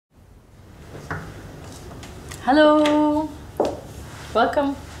Hello,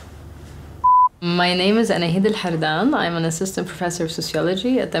 welcome. My name is Anaheed Al Hardan. I'm an assistant professor of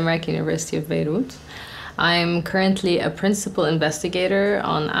sociology at the American University of Beirut. I'm currently a principal investigator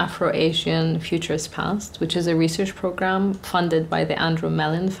on Afro-Asian Futures Past, which is a research program funded by the Andrew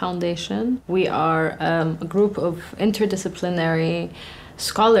Mellon Foundation. We are a group of interdisciplinary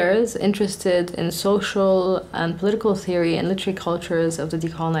scholars interested in social and political theory and literary cultures of the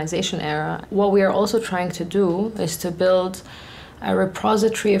decolonization era. What we are also trying to do is to build a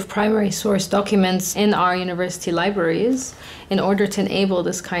repository of primary source documents in our university libraries in order to enable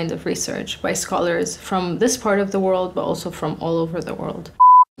this kind of research by scholars from this part of the world, but also from all over the world.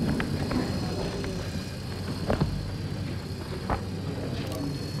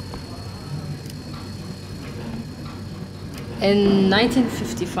 In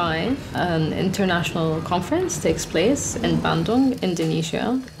 1955, an international conference takes place in Bandung,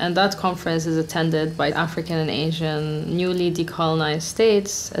 Indonesia, and that conference is attended by African and Asian newly decolonized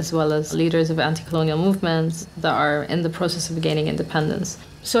states, as well as leaders of anti-colonial movements that are in the process of gaining independence.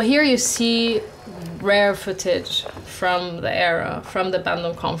 So here you see rare footage from the era, from the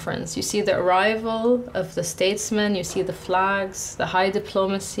Bandung conference. You see the arrival of the statesmen, you see the flags, the high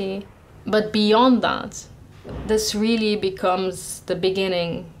diplomacy, but beyond that, this really becomes the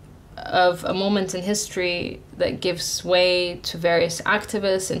beginning of a moment in history that gives way to various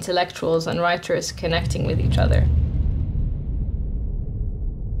activists, intellectuals, and writers connecting with each other.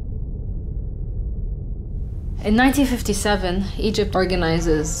 In 1957, Egypt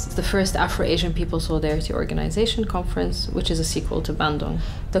organizes the first Afro-Asian People Solidarity Organization conference, which is a sequel to Bandung.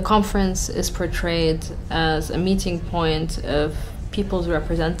 The conference is portrayed as a meeting point of people's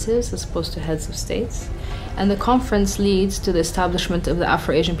representatives as opposed to heads of states. And the conference leads to the establishment of the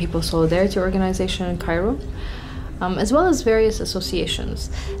Afro-Asian People Solidarity Organization in Cairo, as well as various associations.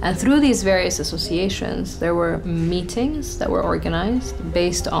 And through these various associations, there were meetings that were organized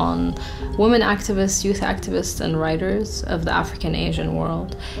based on women activists, youth activists, and writers of the African Asian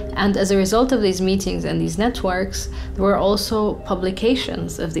world. And as a result of these meetings and these networks, there were also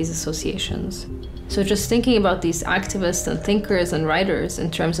publications of these associations. So just thinking about these activists and thinkers and writers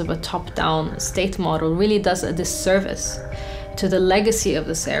in terms of a top-down state model really does a disservice to the legacy of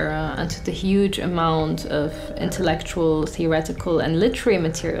this era and to the huge amount of intellectual, theoretical, and literary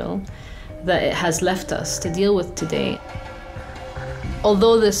material that it has left us to deal with today.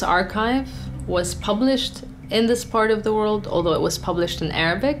 Although this archive was published in this part of the world, although it was published in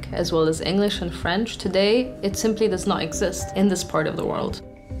Arabic as well as English and French, today it simply does not exist in this part of the world.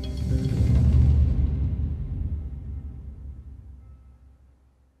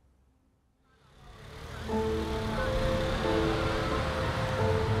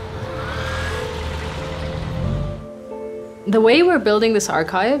 The way we're building this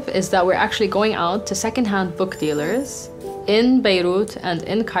archive is that we're actually going out to secondhand book dealers in Beirut and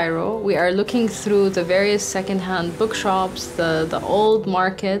in Cairo. We are looking through the various secondhand bookshops, the old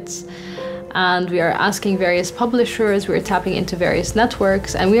markets, and we are asking various publishers, we are tapping into various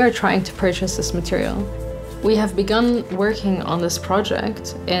networks, and we are trying to purchase this material. We have begun working on this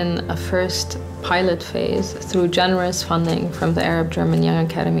project in a first pilot phase through generous funding from the Arab-German Young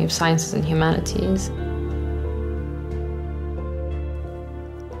Academy of Sciences and Humanities.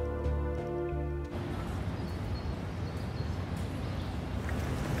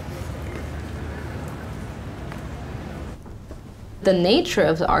 The nature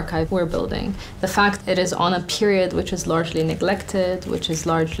of the archive we're building, the fact it is on a period which is largely neglected, which is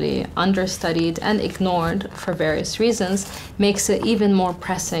largely understudied and ignored for various reasons, makes it even more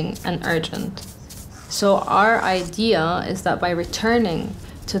pressing and urgent. So our idea is that by returning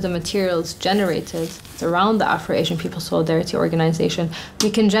to the materials generated around the Afro-Asian People Solidarity Organization,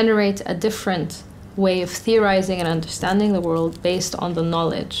 we can generate a different way of theorizing and understanding the world based on the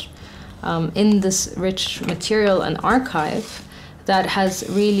knowledge in this rich material and archive that has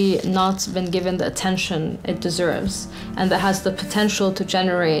really not been given the attention it deserves, and that has the potential to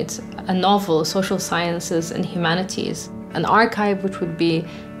generate a novel social sciences and humanities. An archive which would be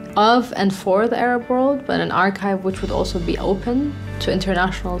of and for the Arab world, but an archive which would also be open to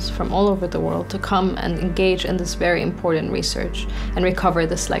internationals from all over the world to come and engage in this very important research and recover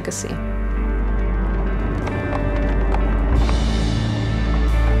this legacy.